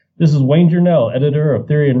This is Wayne Journell, editor of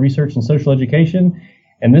Theory and Research in Social Education,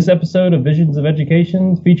 and this episode of Visions of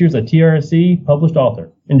Education features a TRSE published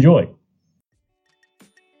author. Enjoy.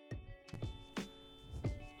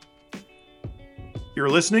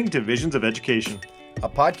 You're listening to Visions of Education, a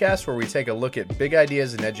podcast where we take a look at big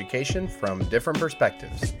ideas in education from different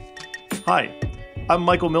perspectives. Hi, I'm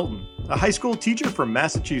Michael Milton, a high school teacher from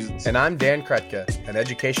Massachusetts. And I'm Dan Kretka, an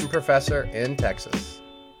education professor in Texas.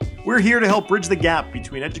 We're here to help bridge the gap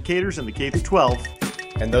between educators in the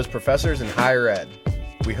K-12 and those professors in higher ed.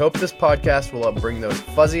 We hope this podcast will help bring those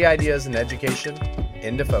fuzzy ideas in education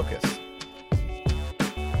into focus.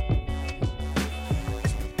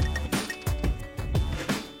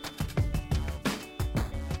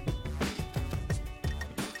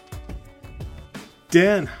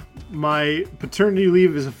 Dan, my paternity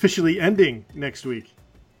leave is officially ending next week.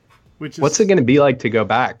 What's it going to be like to go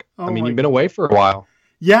back? You've been away for a while.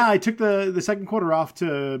 Yeah, I took the second quarter off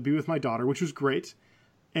to be with my daughter, which was great.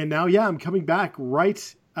 And now, I'm coming back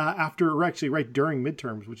right during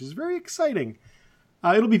midterms, which is very exciting.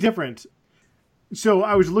 It'll be different. So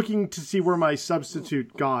I was looking to see where my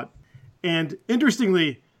substitute got. And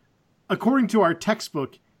interestingly, according to our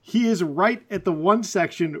textbook, he is right at the one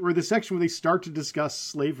section, or the section where they start to discuss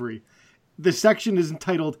slavery. The section is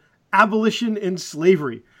entitled Abolition and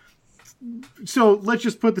Slavery. So let's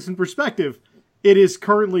just put this in perspective. It is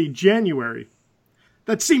currently January.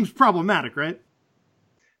 That seems problematic, right?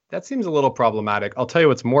 That seems a little problematic. I'll tell you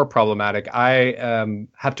what's more problematic. I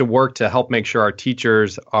have to work to help make sure our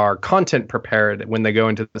teachers are content prepared when they go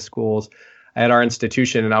into the schools at our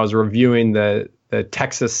institution. And I was reviewing the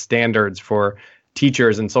Texas standards for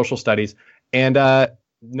teachers in social studies, and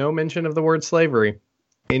no mention of the word slavery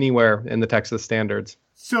anywhere in the Texas standards.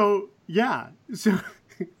 So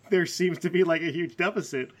there seems to be like a huge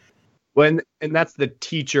deficit. And that's the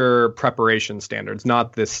teacher preparation standards,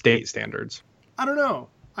 not the state standards. I don't know.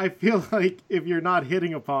 I feel like if you're not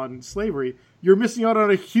hitting upon slavery, you're missing out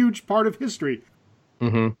on a huge part of history.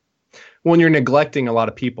 Mm-hmm. When you're neglecting a lot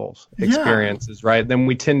of people's experiences, right? Then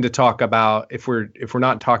we tend to talk about, if we're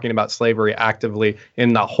not talking about slavery actively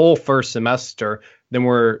in the whole first semester, then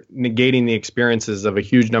we're negating the experiences of a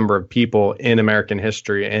huge number of people in American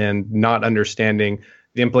history and not understanding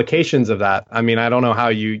the implications of that. I mean, I don't know how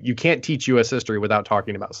you can't teach U.S. history without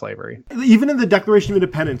talking about slavery. Even in the Declaration of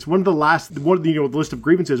Independence, the list of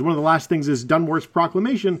grievances, one of the last things is Dunmore's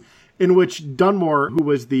proclamation, in which Dunmore, who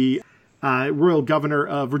was the royal governor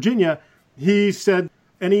of Virginia, he said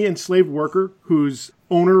any enslaved worker whose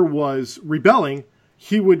owner was rebelling,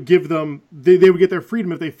 he would give them, they would get their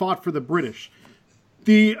freedom if they fought for the British.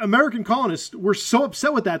 The American colonists were so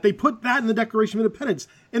upset with that, they put that in the Declaration of Independence.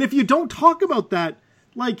 And if you don't talk about that,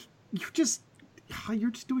 you're just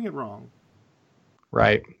doing it wrong.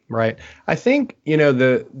 Right. I think,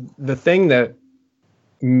 the thing that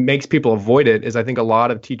makes people avoid it is I think a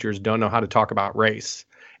lot of teachers don't know how to talk about race.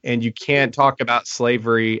 And you can't talk about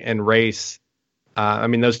slavery and race.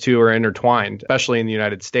 Those two are intertwined, especially in the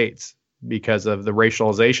United States, because of the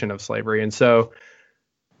racialization of slavery. And so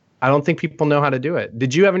I don't think people know how to do it.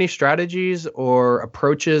 Did you have any strategies or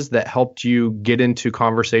approaches that helped you get into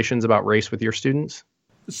conversations about race with your students?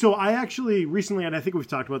 So I actually recently, and I think we've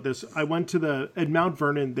talked about this, I went to at Mount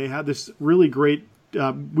Vernon. They had this really great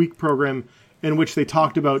week program in which they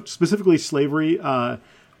talked about specifically slavery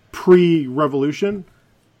pre-revolution.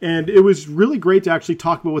 And it was really great to actually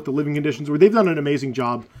talk about what the living conditions were. They've done an amazing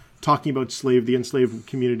job talking about the enslaved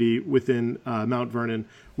community within Mount Vernon,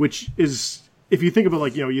 which is, if you think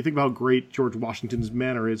about you think about how great George Washington's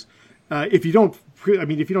manor is. If you don't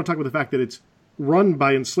talk about the fact that it's run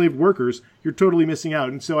by enslaved workers, you're totally missing out.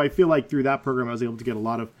 And so I feel like through that program, I was able to get a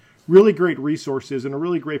lot of really great resources and a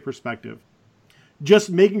really great perspective. Just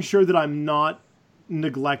making sure that I'm not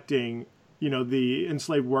neglecting the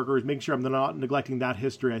enslaved workers, making sure I'm not neglecting that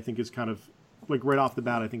history, I think is kind of right off the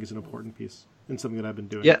bat, I think is an important piece and something that I've been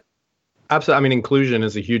doing. Yeah, absolutely. Inclusion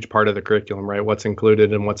is a huge part of the curriculum, right? What's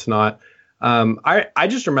included and what's not. I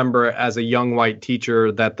just remember as a young white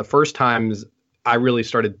teacher that the first times I really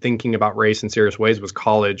started thinking about race in serious ways was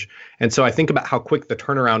college. And so I think about how quick the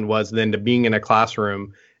turnaround was then to being in a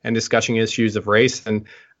classroom and discussing issues of race. And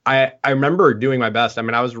I remember doing my best.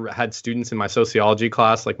 Had students in my sociology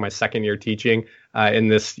class, like my second year teaching in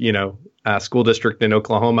this, school district in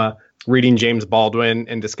Oklahoma, reading James Baldwin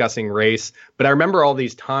and discussing race. But I remember all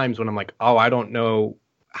these times when I'm like, oh, I don't know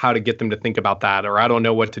how to get them to think about that, or I don't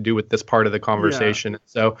know what to do with this part of the conversation. Yeah.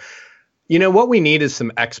 So, what we need is some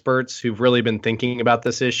experts who've really been thinking about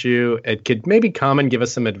this issue. It could maybe come and give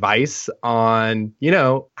us some advice on,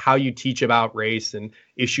 how you teach about race and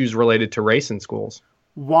issues related to race in schools.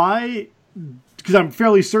 Why because I'm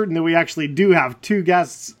fairly certain that we actually do have two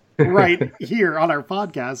guests right here on our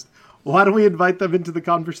podcast, why don't we invite them into the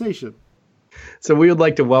conversation? So we would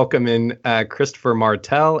like to welcome in Christopher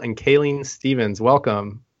Martell and Kayleen Stevens.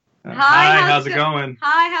 Welcome. Hi, how's it going?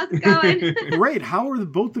 Hi, how's it going? Great. How are the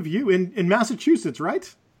both of you in Massachusetts,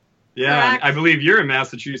 right? Yeah, correct. I believe you're in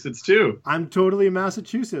Massachusetts too. I'm totally in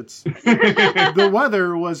Massachusetts. The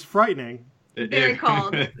weather was frightening. Very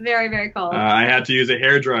cold. Very, very cold. I had to use a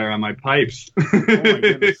hairdryer on my pipes. Oh my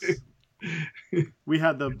goodness. We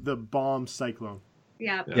had the bomb cyclone.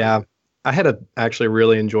 Yeah. I had a actually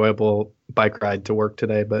really enjoyable bike ride to work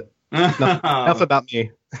today, but enough about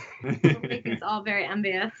me. It's all very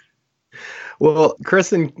envious. Well,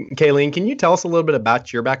 Chris and Kayleen, can you tell us a little bit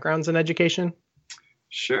about your backgrounds in education?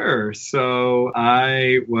 Sure. So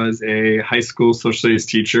I was a high school social studies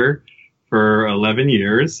teacher for 11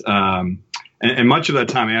 years. And much of that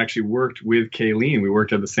time, I actually worked with Kayleen. We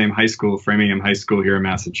worked at the same high school, Framingham High School here in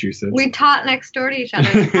Massachusetts. We taught next door to each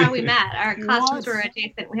other. That's how we met. Our classrooms were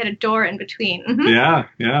adjacent. We had a door in between. Mm-hmm. Yeah.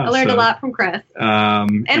 I learned a lot from Chris.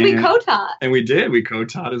 And we co-taught. And we did. We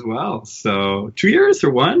co-taught as well. So 2 years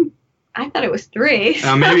or one? I thought it was 3.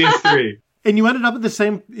 Maybe it's 3. And you ended up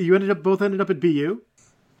at both ended up at BU?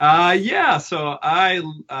 Yeah, so I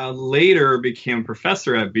later became a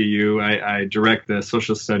professor at BU. I direct the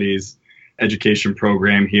social studies education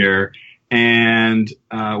program here. And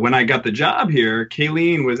when I got the job here,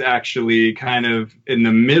 Kayleen was actually kind of in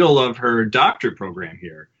the middle of her doctorate program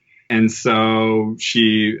here. And so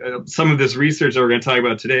she, some of this research that we're going to talk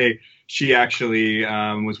about today, she actually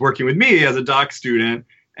was working with me as a doc student,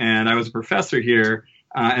 and I was a professor here.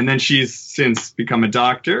 And then she's since become a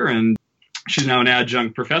doctor, and she's now an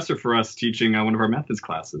adjunct professor for us teaching one of our methods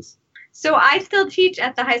classes. So I still teach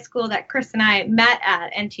at the high school that Chris and I met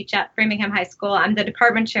at and teach at Framingham High School. I'm the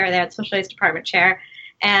department chair there, the social studies department chair.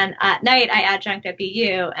 And at night, I adjunct at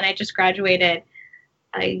BU, and I just graduated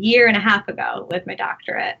a year and a half ago with my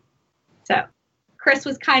doctorate. So Chris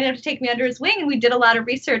was kind enough to take me under his wing, and we did a lot of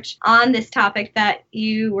research on this topic that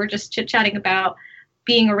you were just chit-chatting about,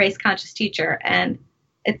 being a race-conscious teacher. And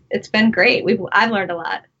it's been great. I've learned a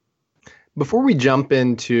lot. Before we jump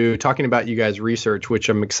into talking about you guys' research, which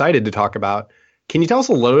I'm excited to talk about, can you tell us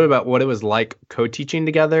a little bit about what it was like co-teaching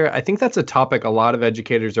together? I think that's a topic a lot of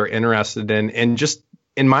educators are interested in, and just,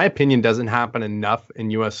 in my opinion, doesn't happen enough in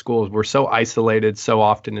U.S. schools. We're so isolated so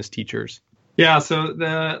often as teachers. Yeah, so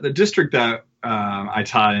the district that I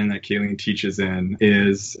taught in, that Kayleen teaches in,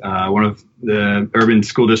 is one of the urban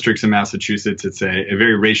school districts in Massachusetts. It's a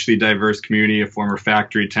very racially diverse community, a former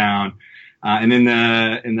factory town. And in the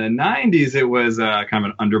 90s, it was kind of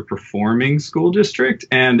an underperforming school district.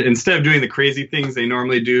 And instead of doing the crazy things they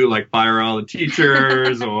normally do, like fire all the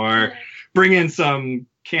teachers or bring in some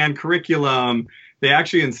canned curriculum, they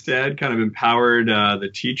actually instead kind of empowered the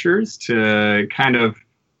teachers to kind of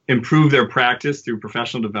improve their practice through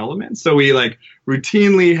professional development. So we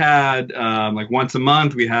routinely had once a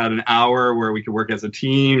month, we had an hour where we could work as a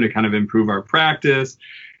team to kind of improve our practice.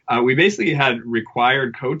 We basically had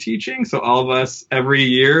required co-teaching. So all of us every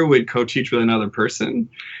year would co-teach with another person.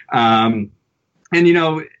 And,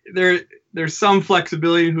 there's some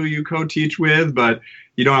flexibility in who you co-teach with, but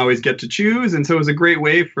you don't always get to choose. And so it was a great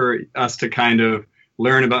way for us to kind of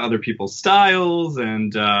learn about other people's styles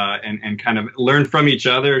and kind of learn from each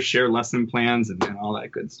other, share lesson plans and all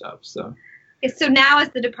that good stuff. So now as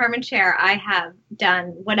the department chair, I have done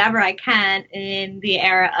whatever I can in the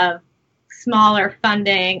era of smaller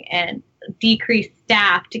funding and decreased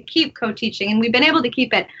staff to keep co-teaching. And we've been able to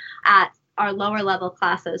keep it at our lower level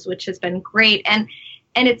classes, which has been great. And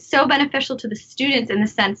it's so beneficial to the students in the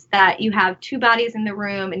sense that you have 2 bodies in the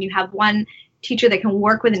room, and you have one teacher that can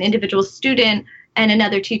work with an individual student and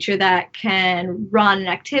another teacher that can run an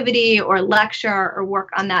activity or lecture or work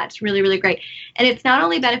on that. It's really, really great. And it's not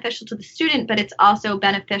only beneficial to the student, but it's also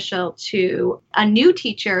beneficial to a new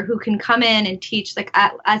teacher who can come in and teach.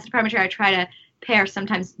 As a department chair, I try to pair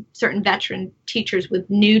sometimes certain veteran teachers with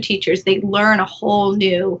new teachers. They learn a whole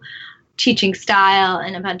new teaching style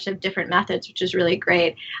and a bunch of different methods, which is really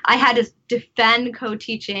great. I had to defend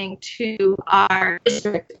co-teaching to our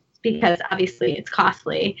district because obviously it's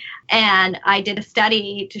costly. And I did a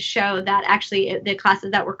study to show that actually the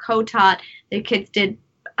classes that were co-taught, the kids did,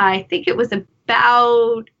 I think it was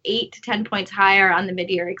about 8 to 10 points higher on the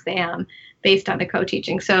mid-year exam based on the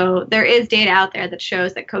co-teaching. So there is data out there that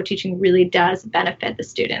shows that co-teaching really does benefit the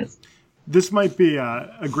students. This might be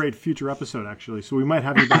a great future episode, actually. So we might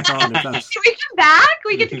have you back on if that's... Can we come back?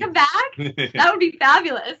 We get to come back? That would be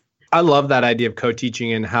fabulous. I love that idea of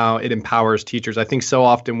co-teaching and how it empowers teachers. I think so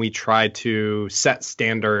often we try to set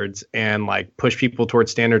standards and like push people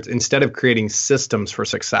towards standards instead of creating systems for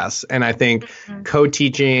success. And I think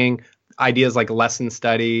co-teaching, ideas like lesson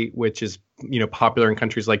study, which is, popular in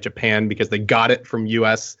countries like Japan because they got it from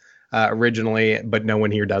US originally, but no one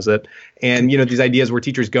here does it. And, these ideas where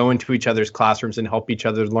teachers go into each other's classrooms and help each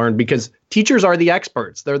other learn, because teachers are the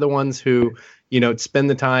experts. They're the ones who, spend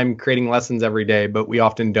the time creating lessons every day, but we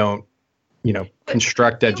often don't,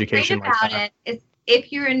 construct education like that.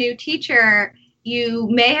 If you're a new teacher, you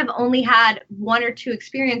may have only had one or two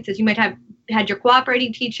experiences. You might have had your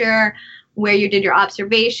cooperating teacher where you did your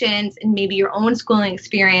observations and maybe your own schooling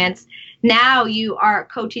experience. Now you are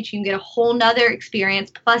co-teaching, you get a whole nother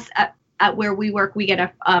experience. Plus at where we work, we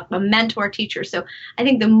get a mentor teacher. So I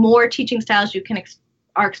think the more teaching styles you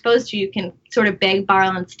are exposed to, you can sort of beg, borrow,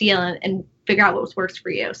 and steal and figure out what works for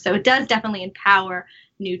you. So it does definitely empower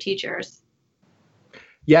new teachers.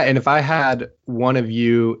 Yeah, and if I had one of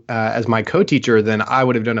you as my co-teacher, then I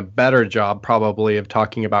would have done a better job probably of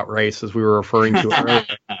talking about race, as we were referring to earlier.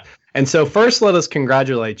 And so first, let us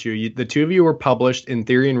congratulate you. The two of you were published in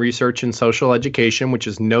Theory and Research in Social Education, which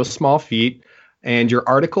is no small feat. And your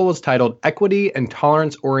article was titled Equity and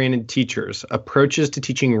Tolerance-Oriented Teachers, Approaches to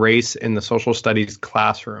Teaching Race in the Social Studies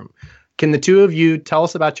Classroom. Can the two of you tell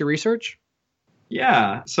us about your research?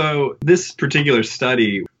 Yeah, so this particular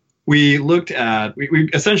study, we looked at, we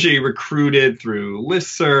essentially recruited through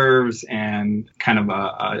listservs and kind of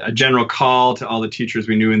a general call to all the teachers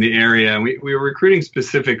we knew in the area. And we were recruiting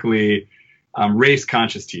specifically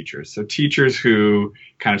race-conscious teachers, so teachers who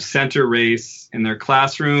kind of center race in their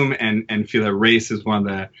classroom and feel that race is one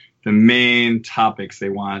of the main topics they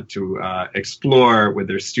want to explore with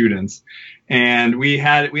their students. And we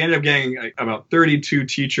ended up getting about 32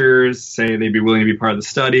 teachers say they'd be willing to be part of the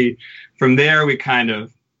study. From there, we kind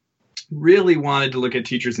of really wanted to look at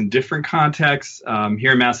teachers in different contexts.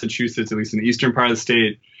 Here in Massachusetts, at least in the eastern part of the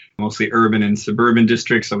state, mostly urban and suburban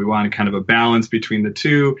districts. So we wanted kind of a balance between the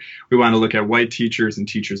two. We wanted to look at white teachers and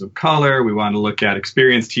teachers of color. We wanted to look at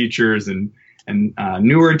experienced teachers and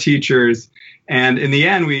newer teachers. And in the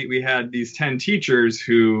end, we had these 10 teachers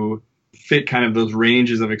who fit kind of those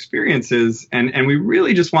ranges of experiences. And we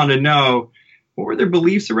really just wanted to know, what were their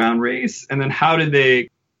beliefs around race? And then how did they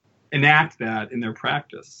enact that in their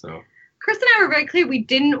practice? So Chris and I were very clear we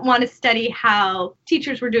didn't want to study how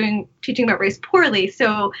teachers were teaching about race poorly.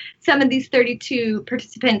 So some of these 32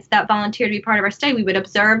 participants that volunteered to be part of our study, we would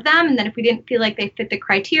observe them. And then if we didn't feel like they fit the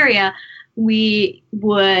criteria, we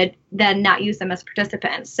would then not use them as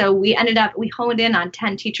participants. So we honed in on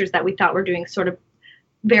 10 teachers that we thought were doing sort of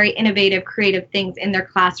very innovative, creative things in their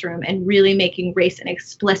classroom and really making race an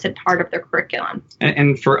explicit part of their curriculum.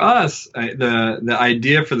 And for us, the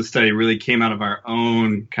idea for the study really came out of our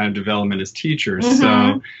own kind of development as teachers. Mm-hmm.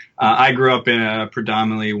 So I grew up in a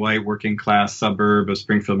predominantly white working class suburb of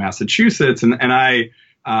Springfield, Massachusetts, and I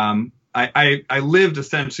lived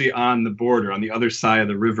essentially on the border, on the other side of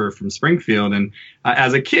the river from Springfield. And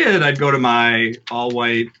as a kid, I'd go to my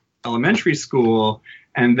all-white elementary school.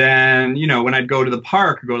 And then, when I'd go to the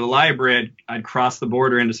park or go to the library, I'd cross the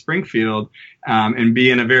border into Springfield and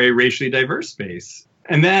be in a very racially diverse space.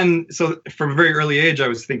 And then, so from a very early age, I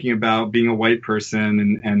was thinking about being a white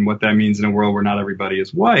person and what that means in a world where not everybody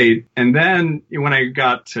is white. And then when I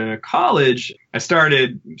got to college, I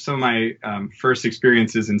started some of my first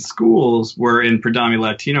experiences in schools were in predominantly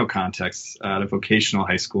Latino contexts at a vocational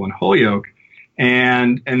high school in Holyoke.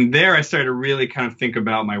 And there I started to really kind of think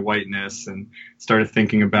about my whiteness and started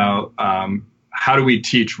thinking about how do we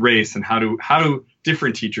teach race and how do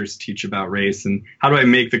different teachers teach about race and how do I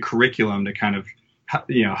make the curriculum to kind of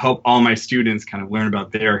help all my students kind of learn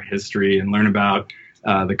about their history and learn about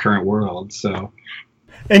the current world. So,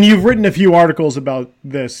 and you've written a few articles about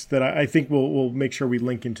this that I think we'll make sure we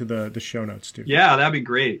link into the show notes too. Yeah, that'd be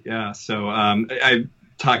great. Yeah, so I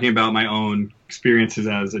talking about my own experiences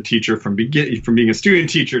as a teacher from being a student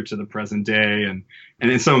teacher to the present day and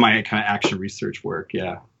in some of my kind of action research work.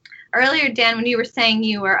 Yeah. Earlier, Dan, when you were saying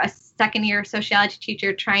you were a second-year sociology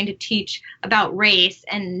teacher trying to teach about race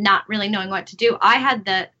and not really knowing what to do, I had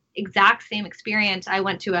the exact same experience. I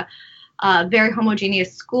went to a very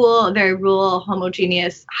homogeneous school, a very rural,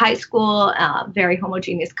 homogeneous high school, very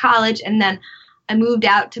homogeneous college, and then I moved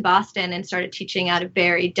out to Boston and started teaching at a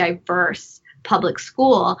very diverse public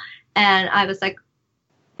school. And I was like,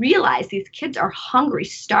 realize these kids are hungry,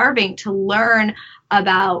 starving to learn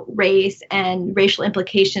about race and racial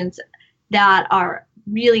implications that are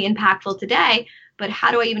really impactful today. But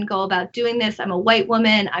how do I even go about doing this? I'm a white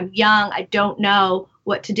woman. I'm young. I don't know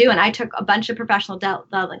what to do. And I took a bunch of professional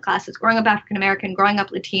development classes, growing up African American, growing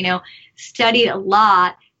up Latino, studied a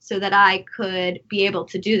lot so that I could be able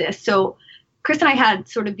to do this. So Chris and I had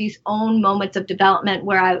sort of these own moments of development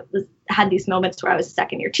where had these moments where I was a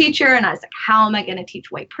second year teacher and I was like, how am I going to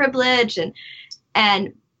teach white privilege?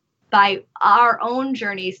 And by our own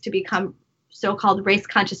journeys to become so-called race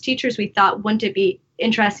conscious teachers, we thought, wouldn't it be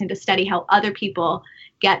interesting to study how other people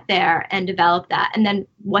get there and develop that, and then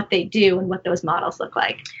what they do and what those models look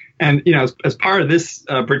like. And, as part of this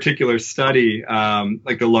particular study,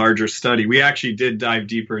 like the larger study, we actually did dive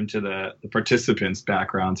deeper into the participants'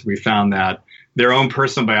 backgrounds. We found that their own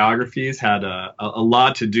personal biographies had a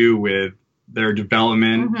lot to do with their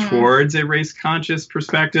development towards a race-conscious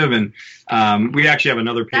perspective. And we actually have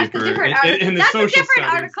another paper in the social studies. That's a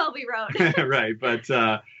different article we wrote. Right, but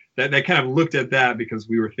that kind of looked at that because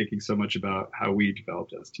we were thinking so much about how we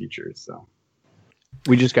developed as teachers. So.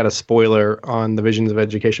 We just got a spoiler on the Visions of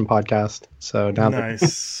Education podcast. So now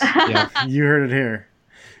nice. Yeah. You heard it here.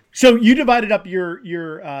 So you divided up your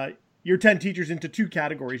 10 teachers into 2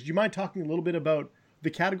 categories. Do you mind talking a little bit about the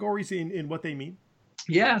categories in what they mean?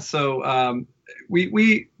 Yeah. So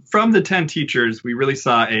we from the 10 teachers, we really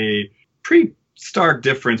saw a pretty stark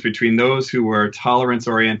difference between those who were tolerance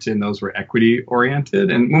oriented and those who were equity oriented.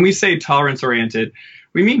 And when we say tolerance oriented,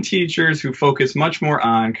 we mean teachers who focus much more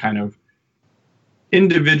on kind of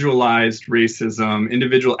individualized racism,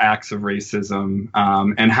 individual acts of racism,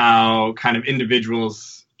 and how kind of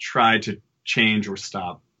individuals try to change or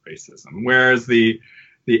stop racism. Whereas the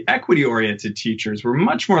equity-oriented teachers were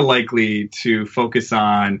much more likely to focus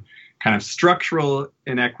on kind of structural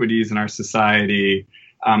inequities in our society,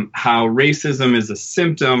 how racism is a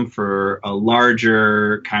symptom for a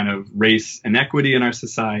larger kind of race inequity in our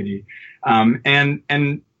society.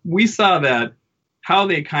 And we saw that how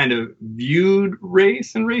they kind of viewed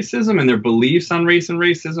race and racism and their beliefs on race and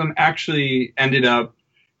racism actually ended up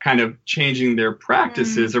kind of changing their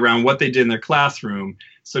practices around what they did in their classroom.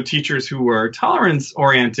 So teachers who were tolerance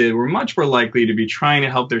oriented were much more likely to be trying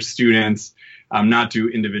to help their students not do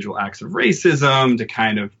individual acts of racism, to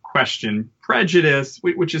kind of question prejudice,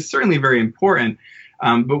 which is certainly very important.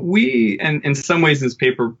 But we, and in some ways in this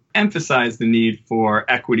paper, emphasize the need for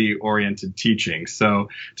equity-oriented teaching. So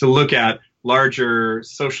to look at larger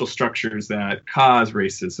social structures that cause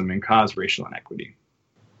racism and cause racial inequity.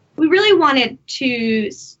 We really wanted to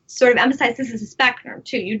sort of emphasize this as a spectrum,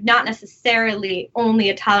 too. You're not necessarily only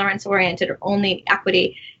a tolerance-oriented or only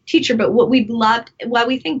equity teacher, but what we'd loved, while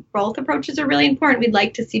we think both approaches are really important, we'd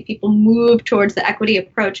like to see people move towards the equity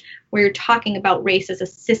approach where you're talking about race as a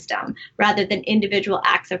system rather than individual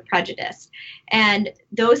acts of prejudice. And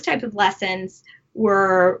those type of lessons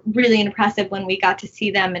were really impressive when we got to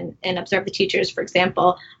see them and observe the teachers. For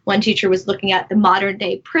example, one teacher was looking at the modern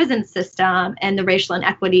day prison system and the racial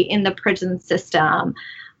inequity in the prison system.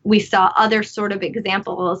 We saw other sort of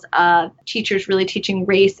examples of teachers really teaching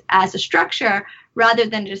race as a structure rather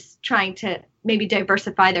than just trying to maybe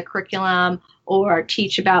diversify their curriculum or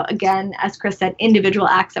teach about, again, as Chris said, individual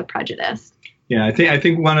acts of prejudice. Yeah, I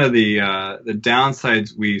think one of the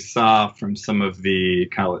downsides we saw from some of the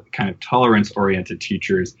kind of tolerance-oriented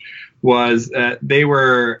teachers was that they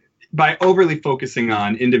were, by overly focusing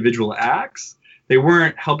on individual acts, they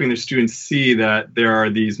weren't helping their students see that there are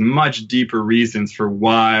these much deeper reasons for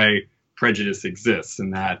why prejudice exists,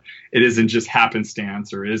 and that it isn't just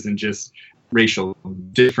happenstance or it isn't just racial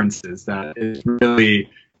differences, that it's really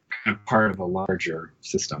kind of part of a larger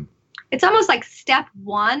system. It's almost like step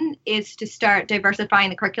one is to start diversifying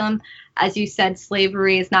the curriculum. As you said,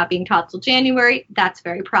 slavery is not being taught till January. That's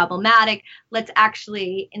very problematic. Let's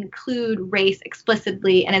actually include race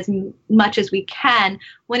explicitly and as much as we can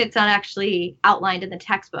when it's not actually outlined in the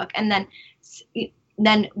textbook. And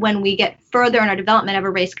then when we get further in our development of a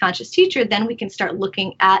race-conscious teacher, then we can start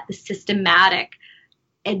looking at the systematic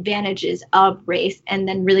advantages of race and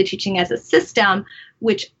then really teaching as a system,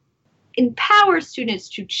 which empower students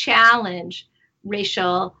to challenge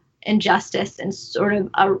racial injustice and sort of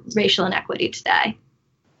a racial inequity today.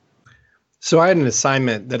 So I had an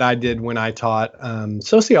assignment that I did when I taught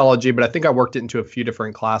sociology, but I think I worked it into a few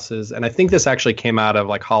different classes. And I think this actually came out of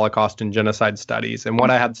like Holocaust and genocide studies. And what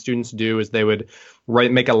I had students do is they would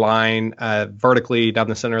make a line vertically down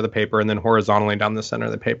the center of the paper and then horizontally down the center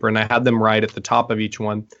of the paper. And I had them write at the top of each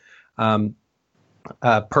one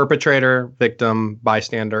perpetrator, victim,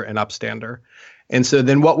 bystander, and upstander. And so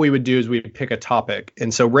then what we would do is we'd pick a topic.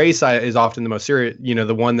 And so race is often the most serious,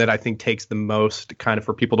 the one that I think takes the most kind of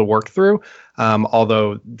for people to work through.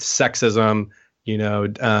 Although sexism,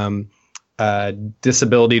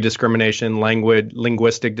 disability discrimination,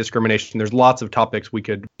 linguistic discrimination. There's lots of topics we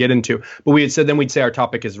could get into, but we'd say our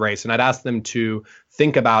topic is race, and I'd ask them to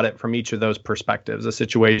think about it from each of those perspectives, a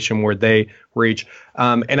situation where they reach.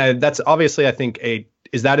 That's obviously, I think,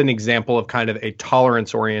 is that an example of kind of a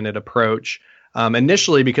tolerance-oriented approach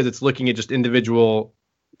initially, because it's looking at just individual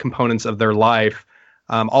components of their life.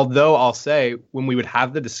 Although I'll say when we would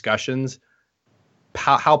have the discussions,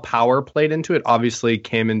 how power played into it obviously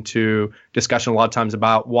came into discussion a lot of times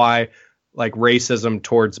about why like racism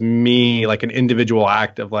towards me, like an individual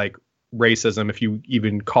act of like racism, if you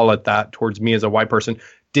even call it that, towards me as a white person,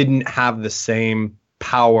 didn't have the same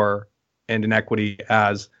power and inequity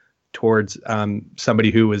as towards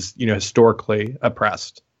somebody who was, historically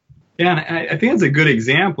oppressed. Yeah, and I think that's a good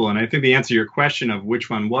example. And I think the answer to your question of which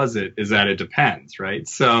one was it is that it depends, right?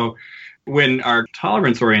 So when our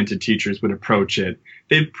tolerance-oriented teachers would approach it,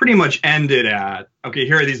 they'd pretty much end it at, okay,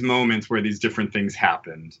 here are these moments where these different things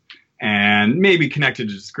happened, and maybe connected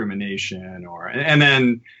to discrimination,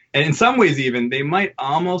 and in some ways even, they might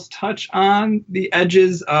almost touch on the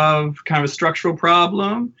edges of kind of a structural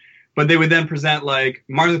problem, but they would then present like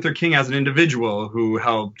Martin Luther King as an individual who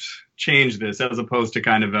helped change this, as opposed to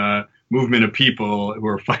kind of a movement of people who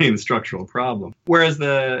are fighting the structural problem. Whereas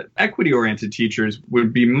the equity-oriented teachers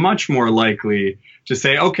would be much more likely to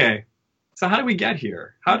say, okay, so how did we get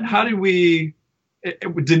here? How did we,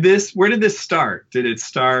 where did this start? Did it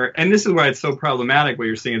start, and this is why it's so problematic what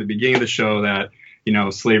you're saying at the beginning of the show, that,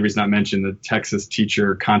 slavery is not mentioned, the Texas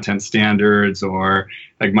teacher content standards, or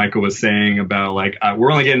like Michael was saying about like,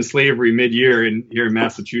 we're only getting slavery mid-year here in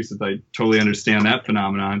Massachusetts. I totally understand that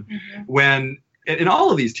phenomenon. Mm-hmm. When in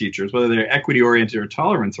all of these teachers, whether they're equity-oriented or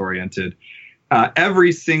tolerance-oriented,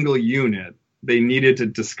 every single unit, they needed to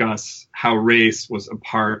discuss how race was a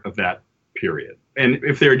part of that period. And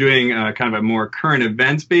if they're doing kind of a more current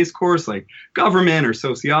events-based course like government or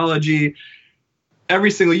sociology,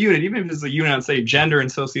 every single unit, even if it's a unit on, say, gender and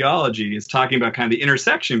sociology, is talking about kind of the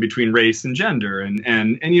intersection between race and gender. And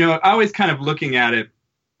always kind of looking at it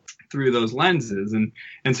through those lenses. And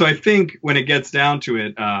so I think when it gets down to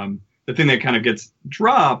it, the thing that kind of gets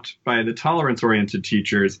dropped by the tolerance-oriented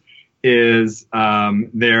teachers is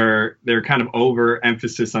their kind of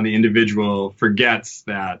overemphasis on the individual forgets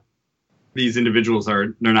that these individuals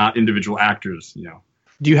they're not individual actors,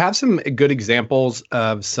 Do you have some good examples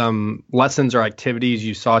of some lessons or activities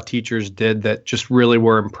you saw teachers did that just really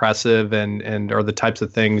were impressive and are the types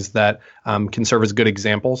of things that can serve as good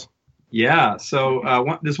examples? Yeah.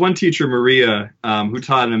 So this one teacher, Maria, who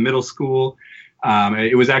taught in a middle school,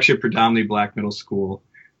 it was actually a predominantly Black middle school,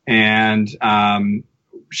 and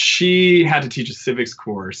she had to teach a civics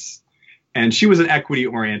course, and she was an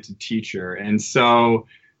equity-oriented teacher. And so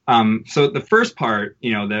the first part,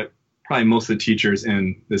 that probably most of the teachers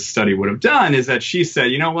in this study would have done is that she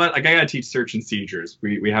said, you know what, like I got to teach search and seizures.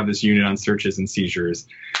 We have this unit on searches and seizures.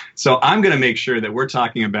 So I'm going to make sure that we're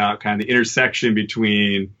talking about kind of the intersection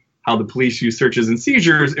between how the police use searches and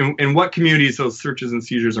seizures and what communities those searches and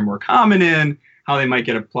seizures are more common in, how they might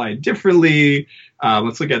get applied differently.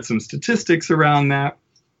 Let's look at some statistics around that.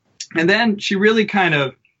 And then she really kind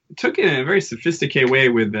of took it in a very sophisticated way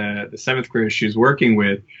with the seventh graders she was working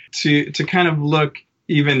with to kind of look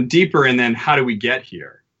even deeper, and then how do we get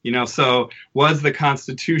here? So was the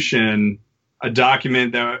Constitution a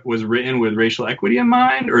document that was written with racial equity in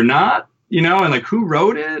mind or not? And like who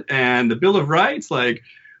wrote it, and the Bill of Rights, like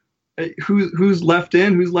who's left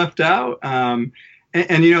in, who's left out? And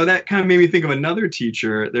that kind of made me think of another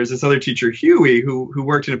teacher. There's this other teacher, Huey, who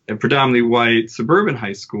worked in a predominantly white suburban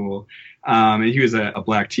high school, and he was a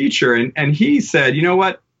Black teacher, and he said, you know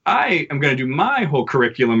what, I am going to do my whole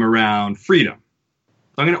curriculum around freedom.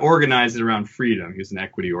 So I'm going to organize it around freedom. He was an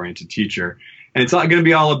equity-oriented teacher. And it's going to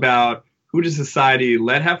be all about who does society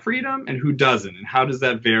let have freedom and who doesn't, and how does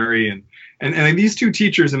that vary? And these two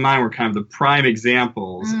teachers in mine were kind of the prime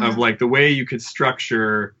examples of like the way you could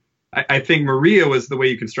structure. I think Maria was the way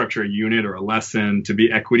you can structure a unit or a lesson to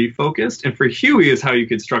be equity-focused. And for Huey is how you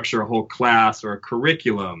could structure a whole class or a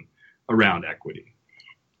curriculum around equity.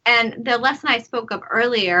 And the lesson I spoke of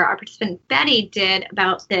earlier, our participant Betty did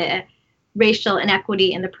about the racial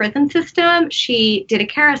inequity in the prison system. She did a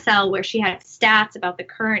carousel where she had stats about the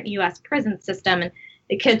current U.S. prison system, and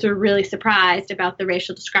the kids were really surprised about the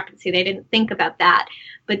racial discrepancy. They didn't think about that.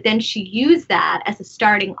 But then she used that as a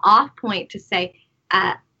starting off point to say,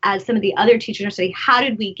 as some of the other teachers are saying, how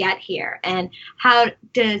did we get here? And how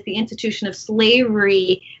does the institution of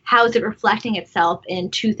slavery, how is it reflecting itself in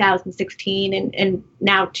 2016 and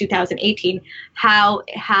now 2018? How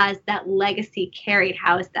has that legacy carried?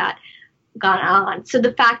 How has that gone on? So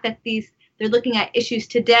the fact that they're looking at issues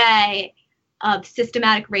today of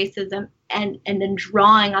systematic racism and then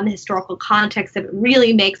drawing on the historical context of it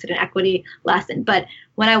really makes it an equity lesson. But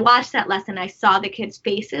when I watched that lesson, I saw the kids'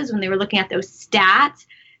 faces when they were looking at those stats.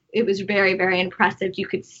 It was very, very impressive. You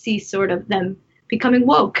could see sort of them becoming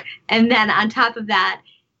woke. And then on top of that,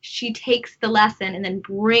 she takes the lesson and then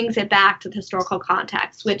brings it back to the historical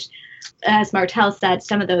context, which, as Martel said,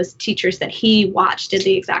 some of those teachers that he watched did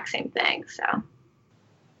the exact same thing. So.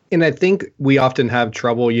 And I think we often have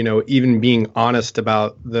trouble, even being honest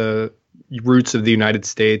about the roots of the United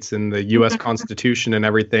States and the U.S. Constitution and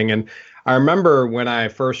everything. And I remember when I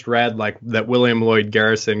first read that William Lloyd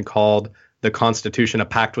Garrison called the Constitution a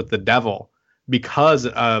pact with the devil because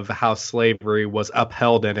of how slavery was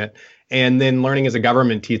upheld in it. And then learning as a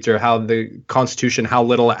government teacher how the Constitution, how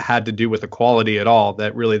little it had to do with equality at all,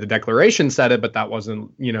 that really the Declaration said it, but that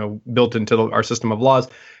wasn't, built into our system of laws.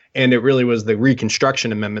 And it really was the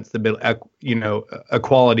Reconstruction Amendments that built,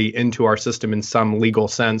 equality into our system in some legal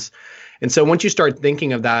sense. And so once you start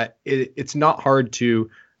thinking of that, it's not hard to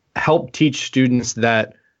help teach students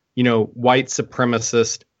that, white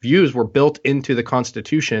supremacist views were built into the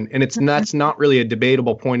Constitution. And that's not really a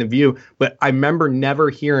debatable point of view. But I remember never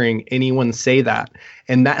hearing anyone say that.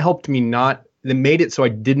 And that helped me that made it so I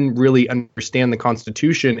didn't really understand the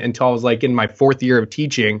Constitution until I was in my fourth year of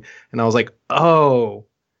teaching. And I was like, oh,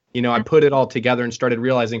 I put it all together and started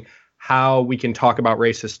realizing how we can talk about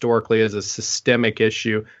race historically as a systemic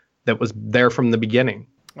issue that was there from the beginning.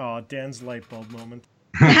 Oh, Dan's light bulb moment.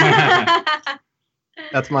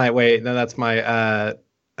 That's my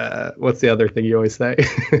what's the other thing you always say?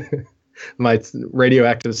 My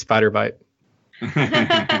radioactive spider bite.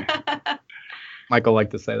 Michael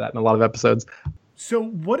liked to say that in a lot of episodes. So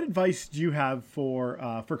what advice do you have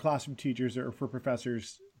for classroom teachers or for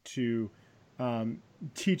professors to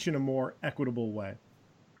teach in a more equitable way?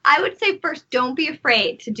 I would say first, don't be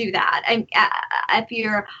afraid to do that. If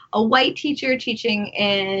you're a white teacher teaching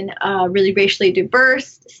in a really racially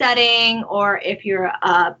diverse setting, or if you're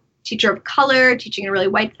a teacher of color teaching in a really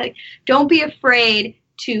white setting, don't be afraid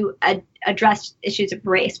to address issues of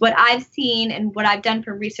race. What I've seen and what I've done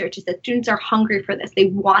for research is that students are hungry for this. They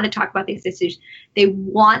want to talk about these issues. They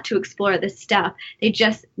want to explore this stuff. They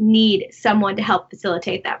just need someone to help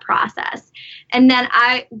facilitate that process. And then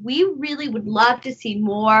we really would love to see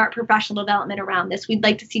more professional development around this. We'd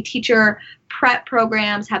like to see teacher prep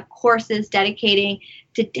programs have courses dedicating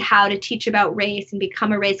to how to teach about race and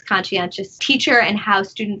become a race conscientious teacher, and how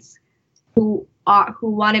students who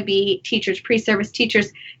want to be teachers, pre-service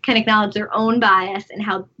teachers, can acknowledge their own bias and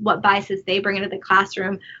what biases they bring into the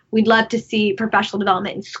classroom. We'd love to see professional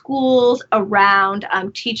development in schools around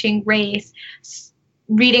teaching race,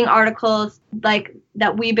 reading articles like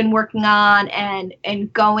that we've been working on,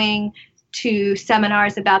 and going to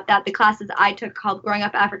seminars about that. The classes I took called Growing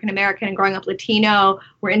Up African American and Growing Up Latino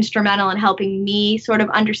were instrumental in helping me sort of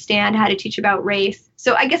understand how to teach about race.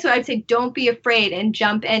 So I guess what I'd say, don't be afraid and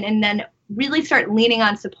jump in, and then really start leaning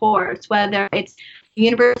on supports, whether it's the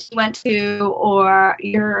university you went to or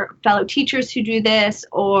your fellow teachers who do this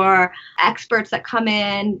or experts that come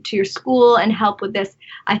in to your school and help with this,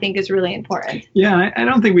 I think is really important. Yeah, I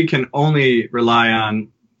don't think we can only rely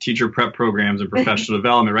on teacher prep programs and professional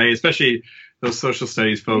development, right? Especially those social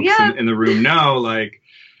studies folks in the room know,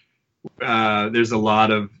 there's a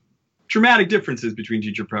lot of dramatic differences between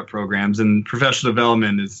teacher prep programs, and professional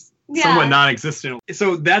development is somewhat non-existent.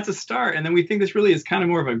 So that's a start. And then we think this really is kind of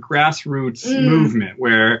more of a grassroots movement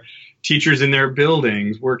where teachers in their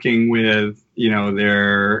buildings working with,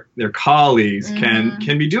 their colleagues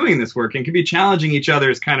can be doing this work and can be challenging each other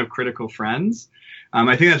as kind of critical friends.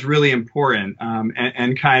 I think that's really important.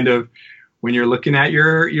 And kind of when you're looking at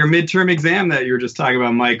your midterm exam that you were just talking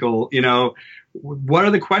about, Michael, what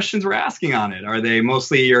are the questions we're asking on it? Are they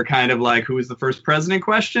mostly your kind of who was the first president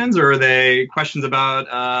questions, or are they questions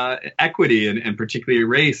about equity and particularly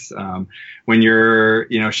race? When you're,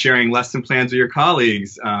 sharing lesson plans with your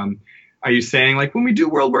colleagues, are you saying when we do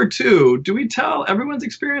World War II, do we tell everyone's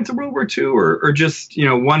experience of World War II or just,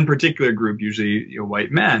 one particular group, usually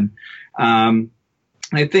white men?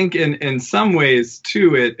 I think in some ways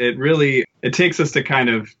too, it really takes us to kind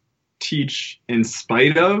of teach in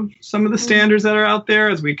spite of some of the standards that are out there,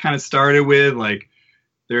 as we kind of started with,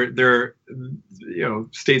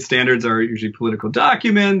 state standards are usually political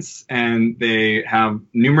documents, and they have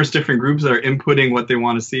numerous different groups that are inputting what they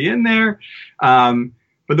want to see in there.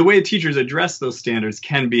 But the way teachers address those standards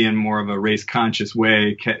can be in more of a race conscious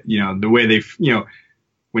way. The way they,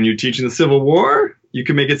 when you're teaching the Civil War, you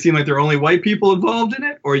can make it seem like there are only white people involved in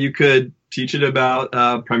it, or you could teach it about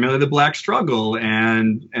primarily the Black struggle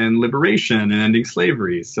and liberation and ending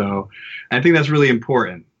slavery. So I think that's really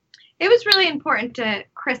important. it was really important to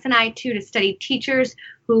Chris and I, too, to study teachers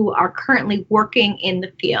who are currently working in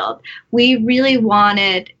the field. We really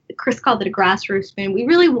wanted, Chris called it a grassroots movement, we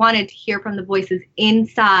really wanted to hear from the voices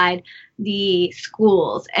inside the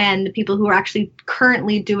schools and the people who are actually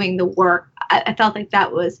currently doing the work. I felt like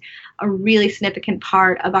that was a really significant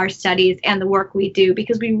part of our studies and the work we do,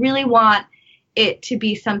 because we really want it to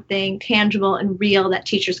be something tangible and real that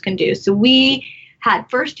teachers can do. So we had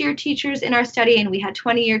first-year teachers in our study, and we had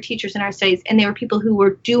 20-year teachers in our studies, and they were people who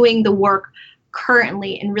were doing the work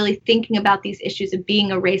currently and really thinking about these issues of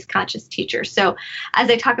being a race-conscious teacher. So as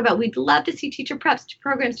I talk about, we'd love to see teacher preps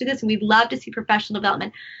programs do this, and we'd love to see professional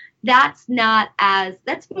development. That's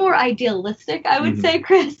more idealistic, I would say,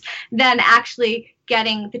 Chris, than actually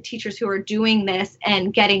getting the teachers who are doing this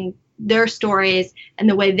and getting their stories and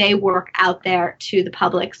the way they work out there to the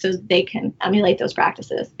public so they can emulate those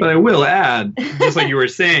practices. But I will add, just like you were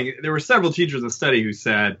saying, there were several teachers in the study who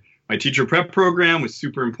said, my teacher prep program was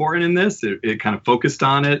super important in this. It kind of focused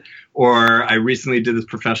on it. Or I recently did this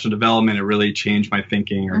professional development. It really changed my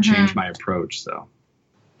thinking or changed my approach. So.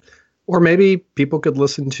 Or maybe people could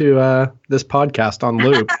listen to this podcast on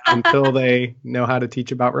loop until they know how to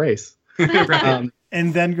teach about race. Right.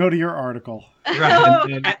 And then go to your article.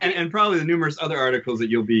 Right. And probably the numerous other articles that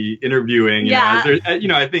you'll be interviewing.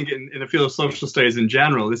 I think in the field of social studies in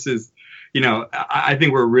general, this is, I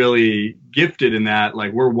think we're really gifted in that,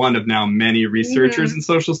 like, we're one of now many researchers in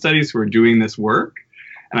social studies who are doing this work.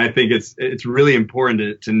 And I think it's really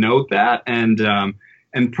important to note that.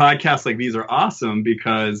 And podcasts like these are awesome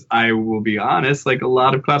because I will be honest, like, a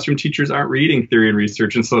lot of classroom teachers aren't reading theory and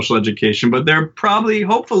research in social education, but they're probably,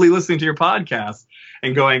 hopefully, listening to your podcast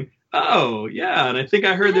and going, oh, yeah, and I think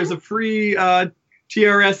I heard there's a free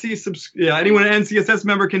TRSE, anyone an NCSS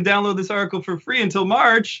member can download this article for free until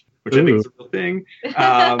March, which I think is a real thing.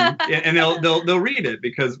 And they'll read it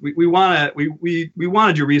because we want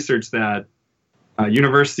to do research that a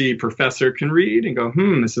university professor can read and go,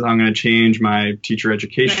 this is how I'm going to change my teacher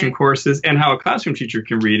education courses, and how a classroom teacher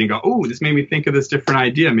can read and go, oh, this made me think of this different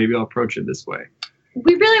idea. Maybe I'll approach it this way.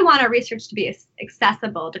 We really want our research to be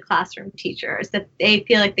accessible to classroom teachers, that they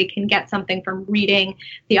feel like they can get something from reading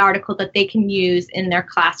the article that they can use in their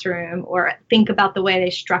classroom or think about the way they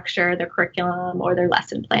structure their curriculum or their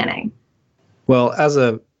lesson planning. Well, as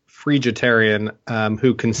a Freegetarian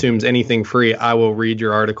who consumes anything free, I will read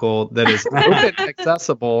your article that is open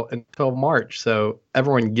accessible until March. So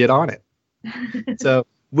everyone get on it. So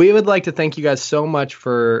we would like to thank you guys so much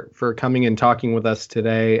for coming and talking with us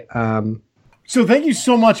today. So thank you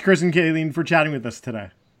so much, Chris and Kayleen, for chatting with us today.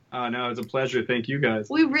 No, it's a pleasure. Thank you, guys.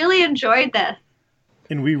 We really enjoyed this.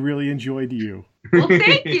 And we really enjoyed you. Well,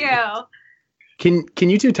 thank you. Can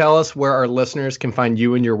you two tell us where our listeners can find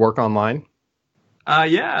you and your work online?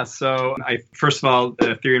 So first of all,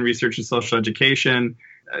 theory and research in social education.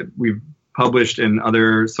 We've published in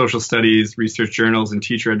other social studies research journals and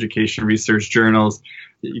teacher education research journals.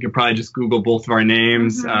 You can probably just Google both of our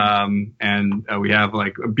names. And we have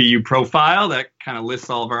like a BU profile that kind of lists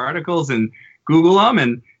all of our articles, and Google them.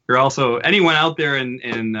 And you're also, anyone out there in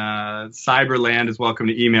cyberland is welcome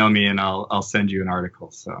to email me, and I'll send you an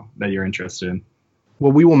article so that you're interested in.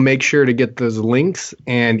 Well, we will make sure to get those links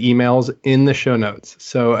and emails in the show notes.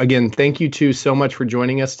 So again, thank you two so much for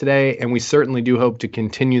joining us today, and we certainly do hope to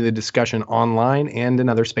continue the discussion online and in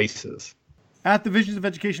other spaces. At the Visions of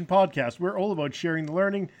Education podcast, we're all about sharing the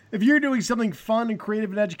learning. If you're doing something fun and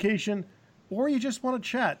creative in education, or you just want to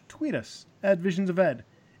chat, tweet us at Visions of Ed.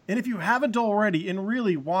 And if you haven't already, and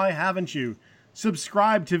really, why haven't you,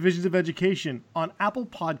 subscribe to Visions of Education on Apple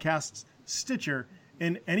Podcasts, Stitcher,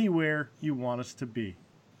 and anywhere you want us to be.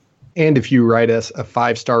 And if you write us a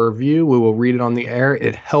 5-star review, we will read it on the air.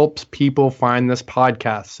 It helps people find this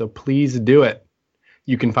podcast, so please do it.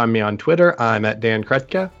 You can find me on Twitter. I'm at Dan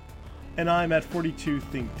Kretka. And I'm at 42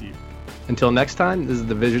 Think Deep. Until next time, this is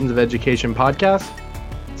the Visions of Education podcast,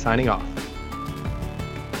 signing off.